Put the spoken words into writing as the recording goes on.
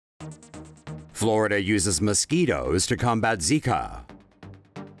Florida uses mosquitoes to combat Zika.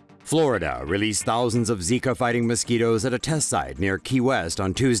 Florida released thousands of Zika-fighting mosquitoes at a test site near Key West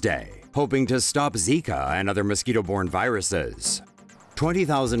on Tuesday, hoping to stop Zika and other mosquito-borne viruses.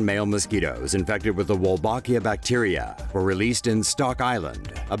 20,000 male mosquitoes infected with the Wolbachia bacteria were released in Stock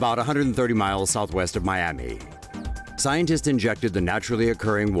Island, about 130 miles southwest of Miami. Scientists injected the naturally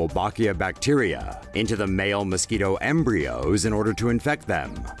occurring Wolbachia bacteria into the male mosquito embryos in order to infect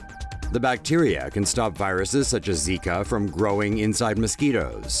them. The bacteria can stop viruses such as Zika from growing inside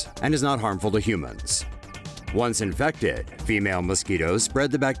mosquitoes and is not harmful to humans. Once infected, female mosquitoes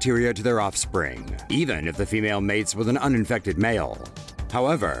spread the bacteria to their offspring, even if the female mates with an uninfected male.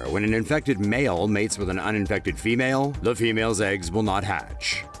 However, when an infected male mates with an uninfected female, the female's eggs will not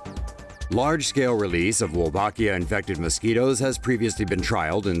hatch. Large-scale release of Wolbachia-infected mosquitoes has previously been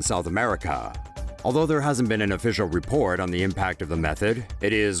trialed in South America. Although there hasn't been an official report on the impact of the method,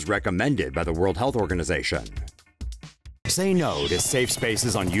 it is recommended by the World Health Organization. Say no to safe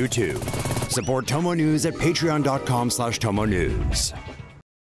spaces on YouTube. Support TomoNews at patreon.com/TomoNews.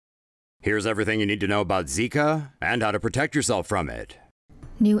 Here's everything you need to know about Zika and how to protect yourself from it.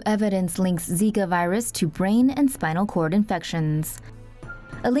 New evidence links Zika virus to brain and spinal cord infections.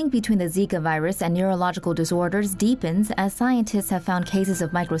 A link between the Zika virus and neurological disorders deepens as scientists have found cases of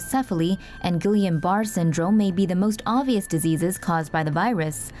microcephaly and Guillain-Barré syndrome may be the most obvious diseases caused by the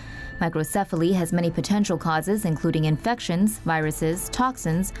virus. Microcephaly has many potential causes, including infections, viruses,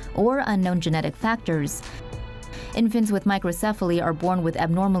 toxins, or unknown genetic factors. Infants with microcephaly are born with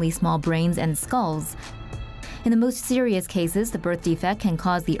abnormally small brains and skulls. In the most serious cases, the birth defect can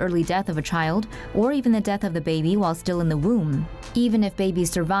cause the early death of a child or even the death of the baby while still in the womb. Even if babies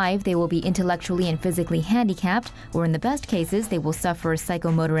survive, they will be intellectually and physically handicapped, or in the best cases, they will suffer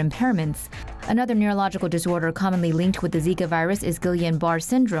psychomotor impairments. Another neurological disorder commonly linked with the Zika virus is Guillain-Barré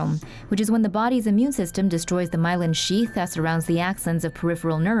syndrome, which is when the body's immune system destroys the myelin sheath that surrounds the axons of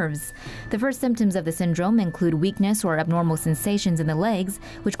peripheral nerves. The first symptoms of the syndrome include weakness or abnormal sensations in the legs,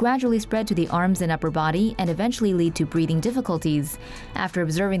 which gradually spread to the arms and upper body and eventually lead to breathing difficulties. After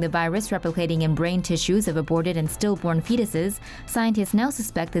observing the virus replicating in brain tissues of aborted and stillborn fetuses, scientists now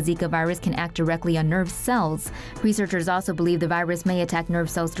suspect the Zika virus can act directly on nerve cells. Researchers also believe the virus may attack nerve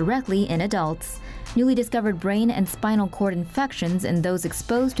cells directly in adults. Newly discovered brain and spinal cord infections in those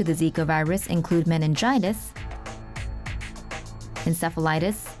exposed to the Zika virus include meningitis,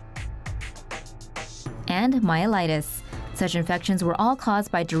 encephalitis, and myelitis. Such infections were all caused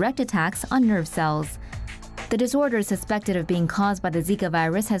by direct attacks on nerve cells. The disorder suspected of being caused by the Zika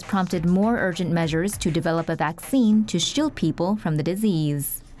virus has prompted more urgent measures to develop a vaccine to shield people from the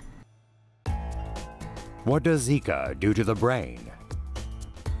disease. What does Zika do to the brain?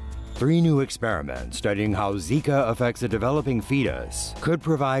 3 new experiments studying how Zika affects a developing fetus could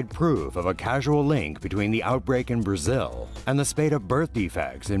provide proof of a causal link between the outbreak in Brazil and the spate of birth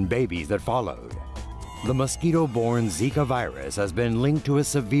defects in babies that followed. The mosquito-borne Zika virus has been linked to a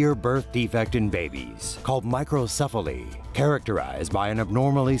severe birth defect in babies called microcephaly, characterized by an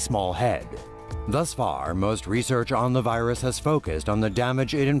abnormally small head. Thus far, most research on the virus has focused on the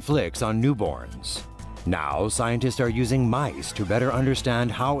damage it inflicts on newborns. Now, scientists are using mice to better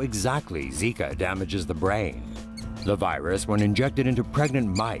understand how exactly Zika damages the brain. The virus, when injected into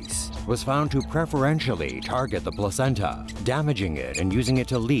pregnant mice, was found to preferentially target the placenta, damaging it and using it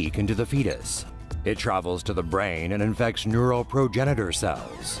to leak into the fetus. It travels to the brain and infects neural progenitor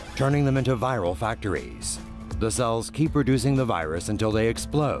cells, turning them into viral factories. The cells keep producing the virus until they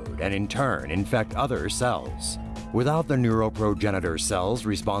explode and in turn infect other cells. Without the neural progenitor cells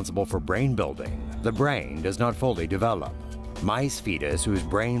responsible for brain building, the brain does not fully develop. Mice fetus whose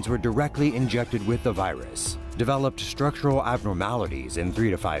brains were directly injected with the virus developed structural abnormalities in 3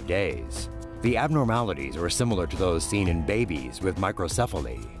 to 5 days. The abnormalities were similar to those seen in babies with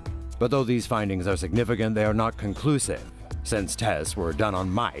microcephaly. But though these findings are significant, they are not conclusive, since tests were done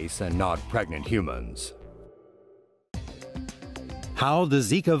on mice and not pregnant humans. How the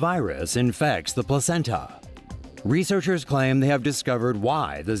Zika virus infects the placenta. Researchers claim they have discovered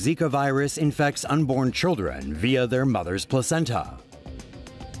why the Zika virus infects unborn children via their mother's placenta.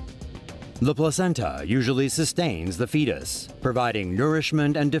 The placenta usually sustains the fetus, providing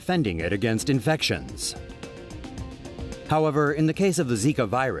nourishment and defending it against infections. However, in the case of the Zika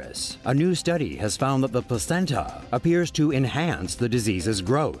virus, a new study has found that the placenta appears to enhance the disease's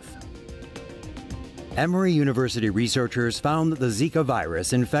growth. Emory University researchers found that the Zika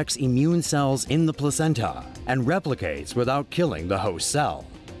virus infects immune cells in the placenta and replicates without killing the host cell.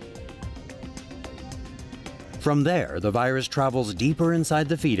 From there, the virus travels deeper inside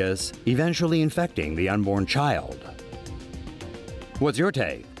the fetus, eventually infecting the unborn child. What's your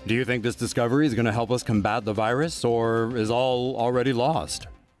take? Do you think this discovery is going to help us combat the virus, or is all already lost?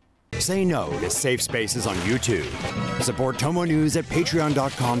 Say no to safe spaces on YouTube. Support TomoNews at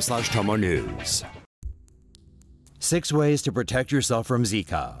patreon.com/TomoNews. 6 ways to protect yourself from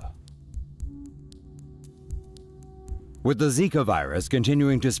Zika. With the Zika virus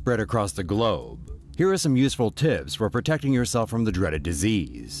continuing to spread across the globe, here are some useful tips for protecting yourself from the dreaded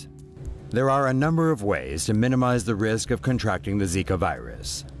disease. There are a number of ways to minimize the risk of contracting the Zika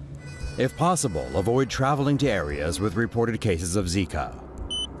virus. If possible, avoid traveling to areas with reported cases of Zika.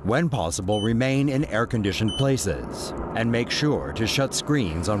 When possible, remain in air-conditioned places, and make sure to shut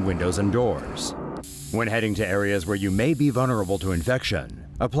screens on windows and doors. When heading to areas where you may be vulnerable to infection,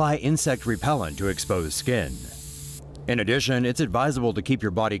 apply insect repellent to exposed skin. In addition, it's advisable to keep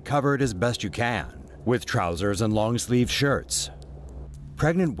your body covered as best you can, with trousers and long-sleeve shirts.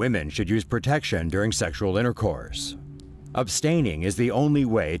 Pregnant women should use protection during sexual intercourse. Abstaining is the only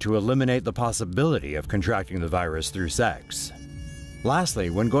way to eliminate the possibility of contracting the virus through sex. Lastly,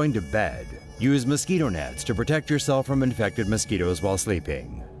 when going to bed, use mosquito nets to protect yourself from infected mosquitoes while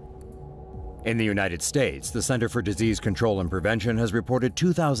sleeping. In the United States, the Center for Disease Control and Prevention has reported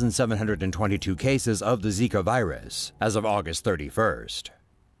 2,722 cases of the Zika virus as of August 31st.